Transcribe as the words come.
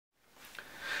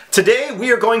Today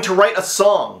we are going to write a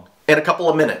song in a couple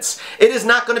of minutes. It is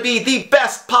not going to be the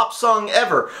best pop song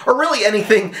ever, or really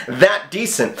anything that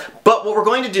decent. But what we're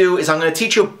going to do is I'm going to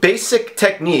teach you a basic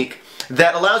technique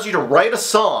that allows you to write a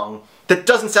song that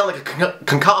doesn't sound like a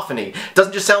cacophony.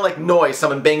 Doesn't just sound like noise,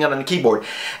 someone banging on a keyboard.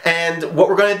 And what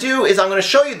we're going to do is I'm going to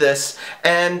show you this,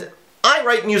 and I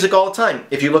write music all the time.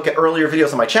 If you look at earlier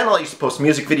videos on my channel, I used to post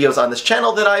music videos on this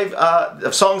channel that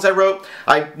of songs I wrote.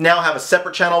 I now have a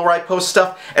separate channel where I post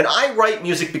stuff, and I write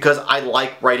music because I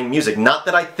like writing music. Not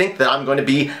that I think that I'm going to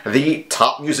be the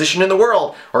top musician in the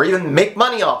world, or even make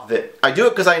money off of it. I do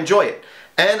it because I enjoy it.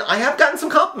 And I have gotten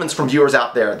some compliments from viewers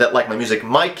out there that like my music.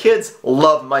 My kids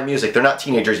love my music. They're not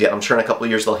teenagers yet. I'm sure in a couple of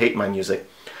years they'll hate my music.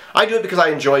 I do it because I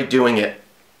enjoy doing it.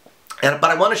 But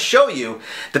I want to show you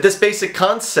that this basic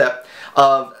concept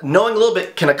of knowing a little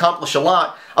bit can accomplish a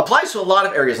lot applies to a lot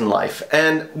of areas in life.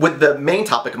 And with the main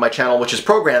topic of my channel, which is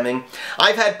programming,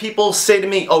 I've had people say to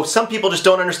me, oh, some people just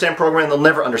don't understand programming, they'll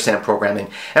never understand programming.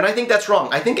 And I think that's wrong.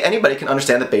 I think anybody can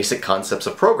understand the basic concepts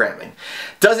of programming.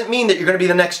 Doesn't mean that you're going to be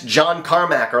the next John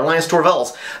Carmack or Linus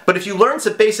Torvalds, but if you learn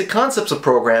some basic concepts of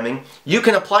programming, you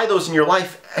can apply those in your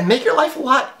life and make your life a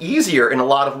lot easier in a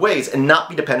lot of ways and not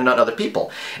be dependent on other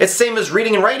people. It's the same as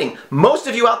reading and writing. Most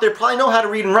of you out there probably know how to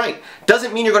read and write.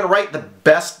 Doesn't mean you're going to write the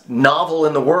best novel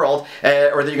in the world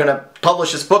or that you're going to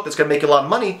publish this book that's going to make you a lot of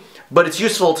money, but it's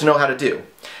useful to know how to do.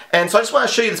 And so I just want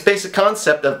to show you this basic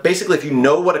concept of basically if you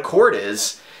know what a chord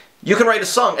is, you can write a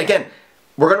song. Again,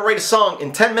 we're going to write a song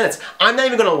in 10 minutes. I'm not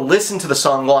even going to listen to the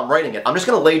song while I'm writing it. I'm just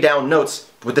going to lay down notes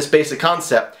with this basic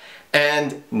concept,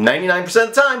 and 99% of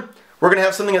the time, we're going to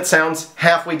have something that sounds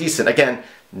halfway decent. Again,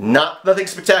 nothing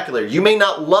spectacular. You may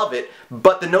not love it,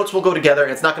 but the notes will go together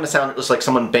and it's not going to sound just like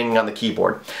someone banging on the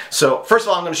keyboard. So first of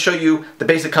all, I'm going to show you the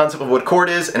basic concept of what a chord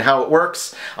is and how it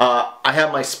works. I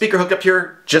have my speaker hooked up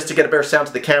here just to get a better sound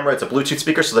to the camera. It's a Bluetooth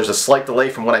speaker, so there's a slight delay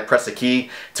from when I press a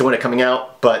key to when it's coming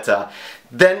out. But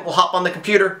then we'll hop on the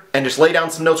computer and just lay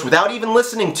down some notes without even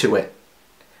listening to it.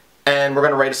 And we're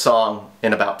going to write a song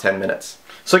in about 10 minutes.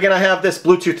 So again, I have this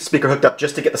Bluetooth speaker hooked up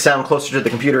just to get the sound closer to the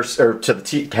computer, or to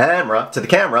the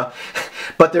camera,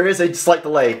 but there is a slight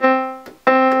delay.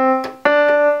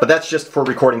 But that's just for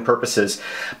recording purposes.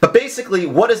 But basically,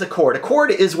 what is a chord? A chord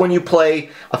is when you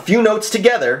play a few notes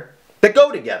together that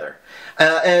go together.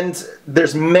 And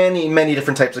there's many, many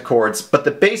different types of chords, but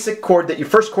the basic chord that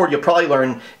first chord you'll probably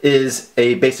learn is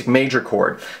a basic major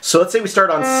chord. So let's say we start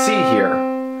on C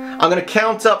here. I'm going to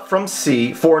count up from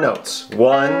C 4 notes.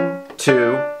 1,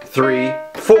 2, 3,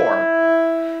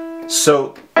 4.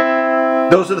 So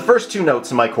those are the first 2 notes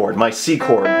in my chord, my C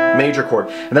chord, major chord.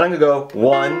 And then I'm going to go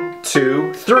 1,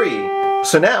 2, 3.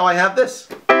 So now I have this.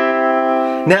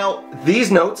 Now these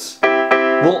notes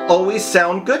will always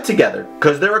sound good together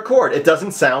because they're a chord. It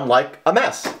doesn't sound like a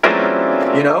mess,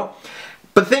 you know?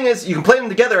 But the thing is, you can play them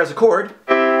together as a chord,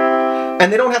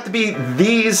 and they don't have to be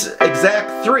these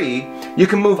exact 3. You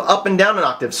can move up and down an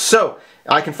octave. So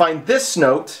I can find this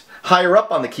note higher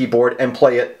up on the keyboard and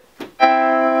play it.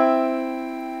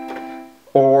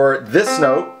 Or this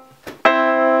note.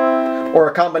 Or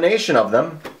a combination of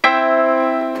them. Oop,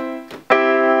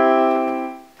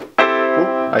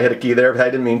 I hit a key there, but I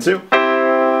didn't mean to.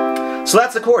 So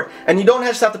that's a chord. And you don't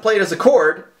just have to play it as a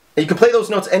chord. You can play those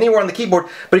notes anywhere on the keyboard,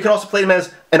 but you can also play them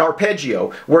as an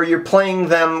arpeggio, where you're playing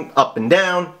them up and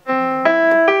down,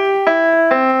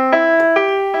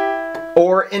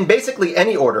 or in basically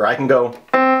any order. I can go,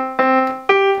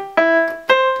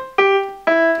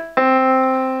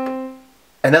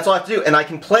 and that's all I have to do. And I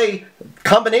can play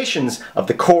combinations of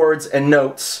the chords and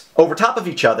notes over top of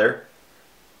each other,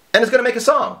 and it's going to make a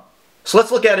song. So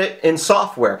let's look at it in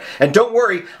software. And don't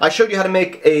worry, I showed you how to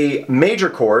make a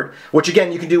major chord, which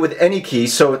again you can do with any key.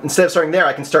 So instead of starting there,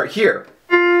 I can start here.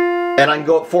 And I can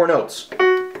go up 4 notes.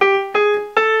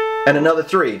 And another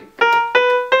 3.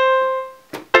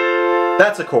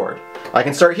 That's a chord. I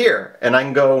can start here, and I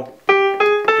can go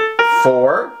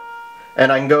 4,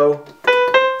 and I can go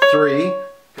 3.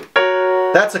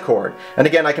 That's a chord. And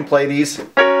again, I can play these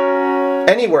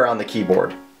anywhere on the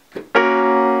keyboard,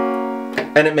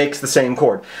 and it makes the same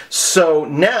chord. So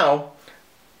now,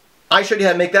 I showed you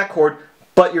how to make that chord,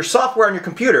 but your software on your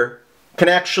computer can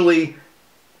actually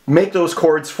make those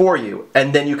chords for you,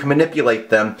 and then you can manipulate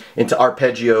them into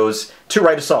arpeggios to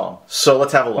write a song. So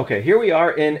let's have a look. Okay, here we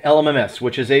are in LMMS,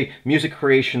 which is a music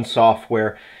creation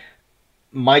software.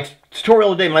 My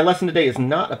tutorial today, my lesson today is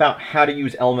not about how to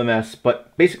use LMMS,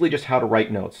 but basically just how to write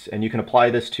notes. And you can apply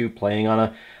this to playing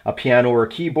on a piano or a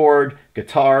keyboard,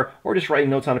 guitar, or just writing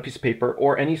notes on a piece of paper,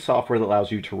 or any software that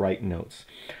allows you to write notes.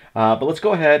 But let's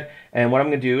go ahead, and what I'm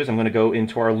going to do is I'm going to go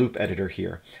into our loop editor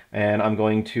here, and I'm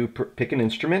going to pick an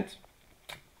instrument.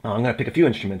 I'm going to pick a few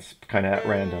instruments kind of at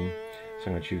random. So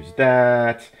I'm going to choose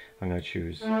that, I'm going to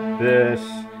choose this,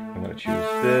 I'm going to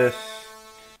choose this.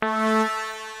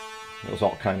 Those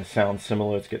all kind of sound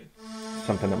similar. Let's get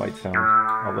something that might sound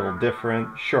a little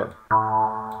different. Sure.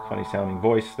 Funny sounding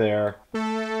voice there.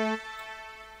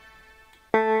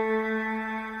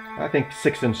 I think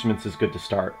 6 instruments is good to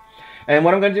start. And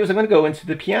what I'm going to do is I'm going to go into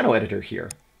the piano editor here.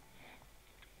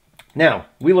 Now,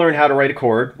 we learned how to write a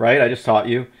chord, right? I just taught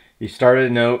you. You start at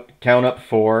a note, count up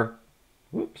 4.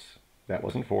 Whoops, that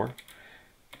wasn't 4.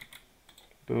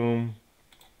 Boom.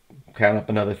 Count up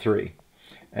another 3.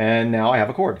 And now I have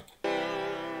a chord.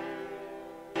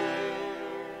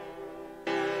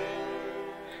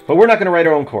 But we're not going to write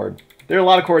our own chord. There are a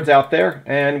lot of chords out there,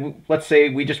 and let's say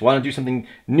we just want to do something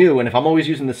new, and if I'm always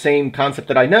using the same concept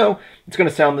that I know, it's going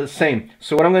to sound the same.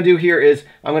 So what I'm going to do here is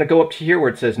I'm going to go up to here where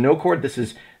it says no chord. This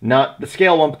is not the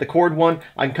scale one, but the chord one.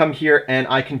 I can come here and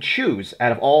I can choose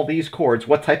out of all these chords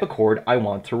what type of chord I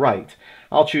want to write.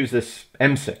 I'll choose this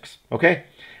M6, okay?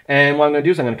 And what I'm going to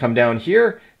do is I'm going to come down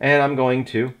here, and I'm going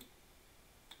to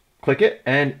click it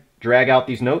and drag out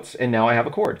these notes, and now I have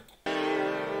a chord.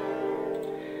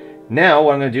 Now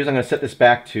what I'm going to do is I'm going to set this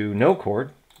back to no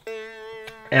chord,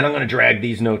 and I'm going to drag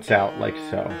these notes out like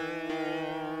so,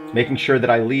 making sure that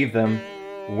I leave them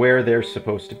where they're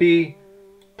supposed to be.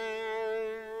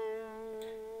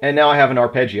 And now I have an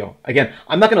arpeggio. Again,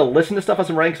 I'm not going to listen to stuff as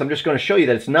I'm writing, because I'm just going to show you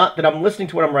that it's not that I'm listening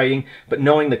to what I'm writing, but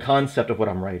knowing the concept of what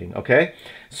I'm writing, okay?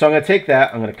 So I'm going to take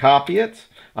that, I'm going to copy it,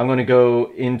 I'm going to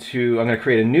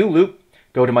create a new loop,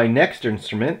 go to my next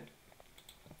instrument,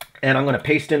 and I'm going to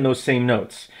paste in those same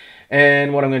notes.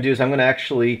 And what I'm going to do is I'm going to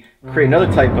actually create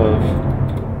another type of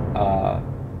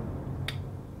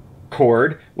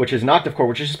chord, which is an octave chord,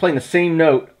 which is just playing the same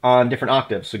note on different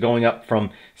octaves. So going up from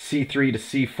C3 to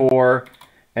C4,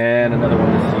 and another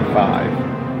one to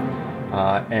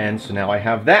C5. And so now I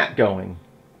have that going.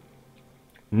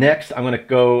 Next, I'm going to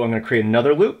create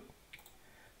another loop,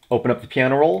 open up the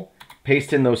piano roll,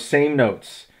 paste in those same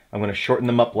notes. I'm going to shorten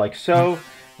them up like so,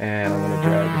 and I'm going to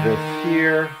drag this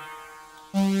here,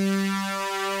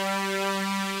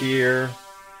 here,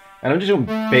 and I'm just doing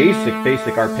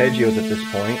basic arpeggios at this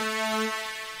point.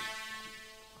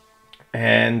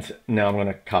 And now I'm going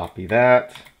to copy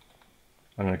that.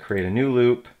 I'm going to create a new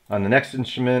loop on the next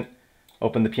instrument,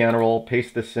 open the piano roll,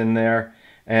 paste this in there,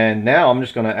 and now I'm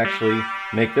just going to actually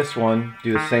make this one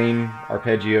do the same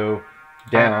arpeggio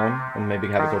down, and maybe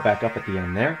have it go back up at the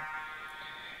end there.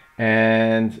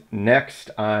 And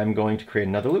next I'm going to create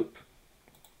another loop,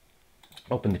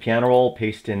 open the piano roll,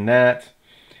 paste in that,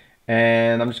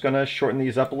 and I'm just going to shorten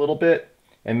these up a little bit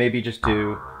and maybe just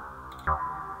do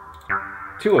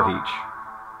 2 of each.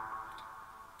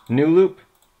 New loop,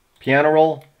 piano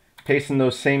roll, paste in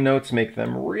those same notes, make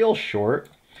them real short.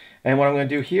 And what I'm going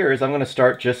to do here is I'm going to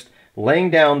start just laying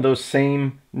down those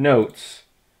same notes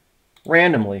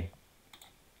randomly.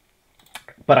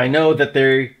 But I know that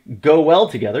they go well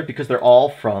together because they're all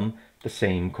from the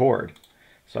same chord.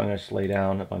 So I'm going to just lay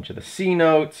down a bunch of the C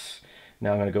notes.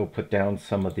 Now I'm going to go put down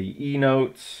some of the E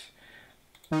notes.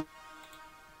 I'm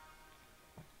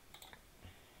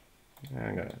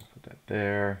going to put that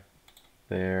there,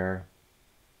 there,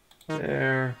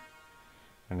 there.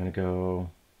 I'm going to go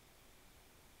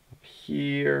up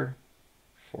here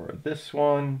for this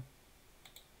one,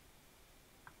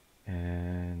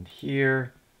 and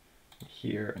here,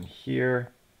 here, and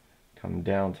here. Come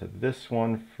down to this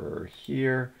one for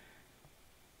here.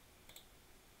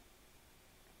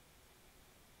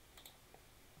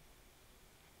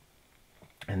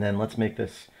 And then let's make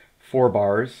this 4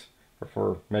 bars, or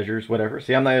 4 measures, whatever.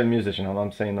 See, I'm not a musician.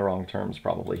 I'm saying the wrong terms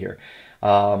probably here.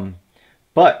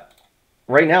 But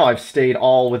right now I've stayed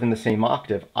all within the same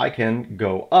octave. I can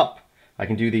go up. I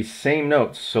can do these same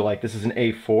notes. So like this is an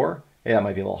A4. Yeah, it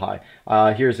might be a little high.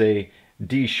 Here's a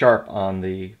D sharp on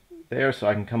the there. So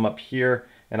I can come up here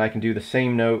and I can do the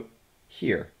same note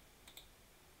here.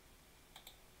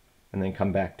 And then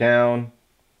come back down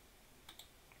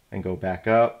and go back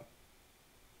up.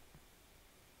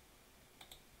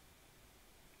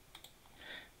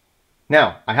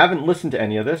 Now, I haven't listened to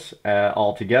any of this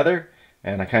all together,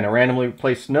 and I kind of randomly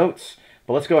replaced notes,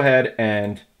 but let's go ahead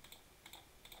and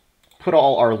put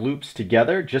all our loops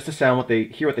together just to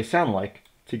hear what they sound like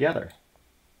together.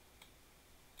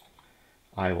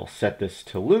 I will set this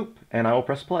to loop, and I will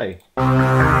press play.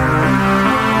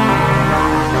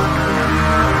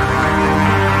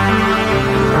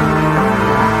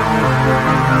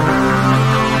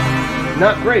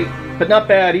 Not great, but not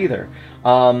bad either.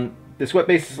 this wet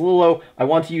bass is a little low. I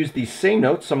want to use these same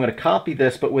notes, so I'm going to copy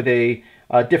this, but with a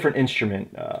different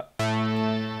instrument.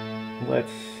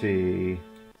 Let's see.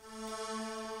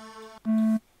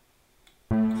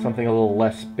 Something a little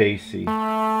less bassy.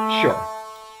 Sure.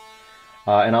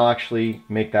 And I'll actually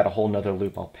make that a whole nother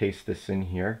loop. I'll paste this in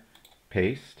here.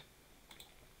 Paste.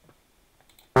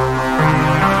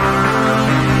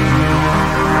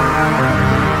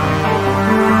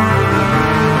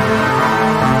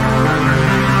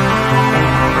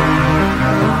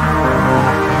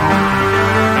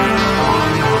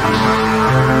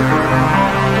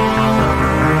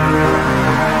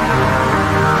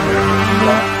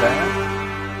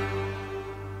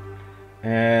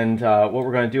 And what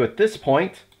we're going to do at this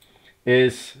point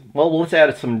is, well, let's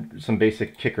add some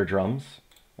basic kicker drums.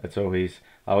 That's always,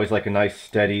 I always like a nice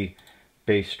steady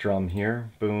bass drum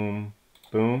here. Boom,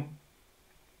 boom.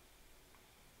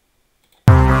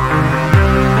 We'll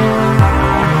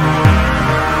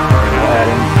add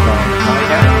in some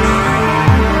hi-hats.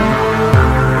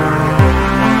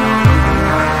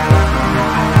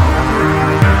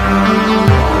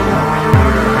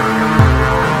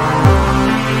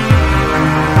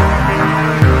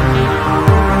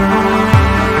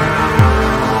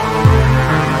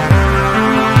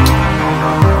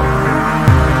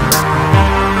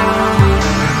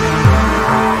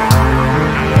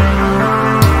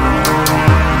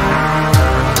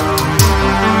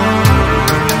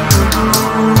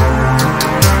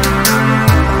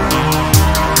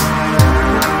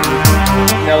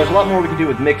 Now there's a lot more we can do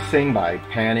with mixing by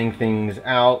panning things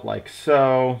out like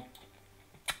so.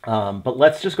 But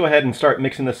let's just go ahead and start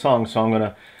mixing this song. So I'm going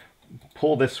to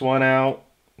pull this one out.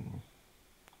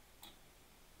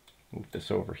 Move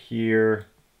this over here.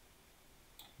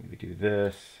 Maybe do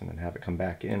this and then have it come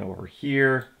back in over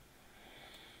here.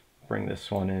 Bring this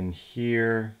one in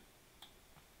here.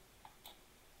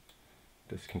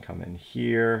 This can come in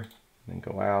here, and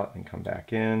then go out and come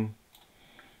back in.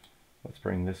 Let's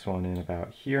bring this one in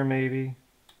about here maybe.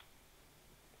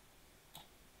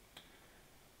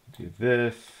 Do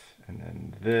this,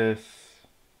 and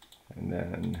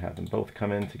then have them both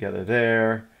come in together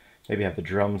there. Maybe have the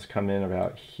drums come in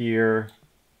about here.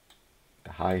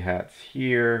 The hi-hats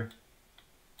here.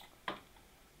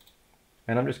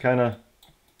 And I'm just kind of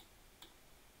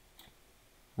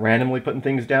randomly putting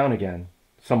things down again.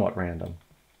 Somewhat random.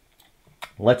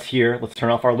 Let's turn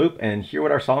off our loop and hear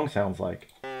what our song sounds like.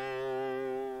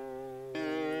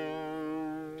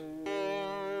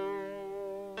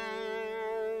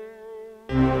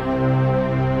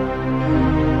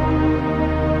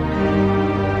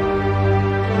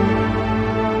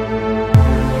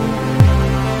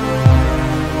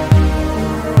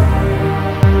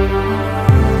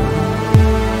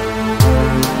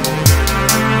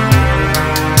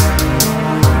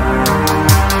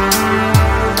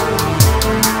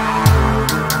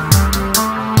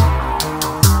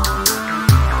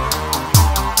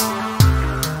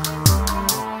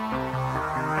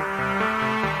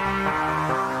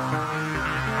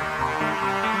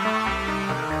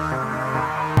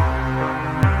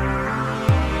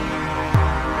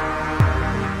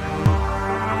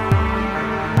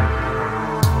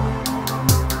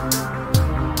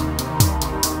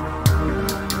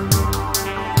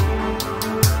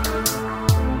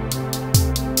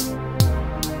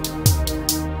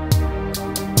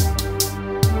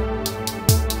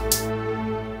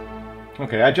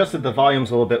 Okay, I adjusted the volumes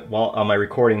a little bit while on my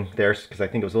recording there because I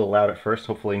think it was a little loud at first,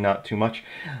 hopefully not too much.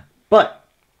 But,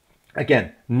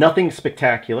 again, nothing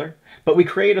spectacular. But we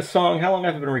created a song, how long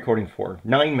have I been recording for?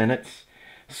 9 minutes.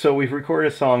 So we've recorded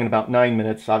a song in about 9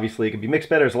 minutes. Obviously it can be mixed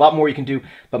better, there's a lot more you can do.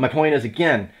 But my point is,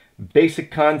 again,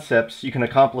 basic concepts, you can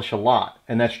accomplish a lot.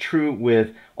 And that's true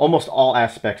with almost all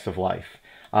aspects of life.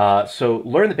 So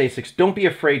learn the basics, don't be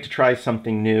afraid to try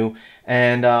something new,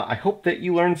 and I hope that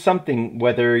you learned something,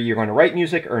 whether you're going to write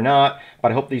music or not,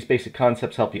 but I hope these basic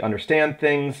concepts help you understand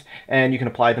things, and you can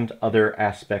apply them to other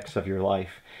aspects of your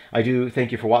life. I do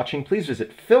thank you for watching. Please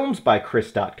visit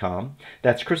filmsbykris.com.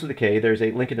 That's Chris with a K. There's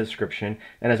a link in the description,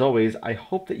 and as always, I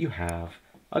hope that you have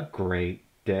a great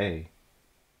day.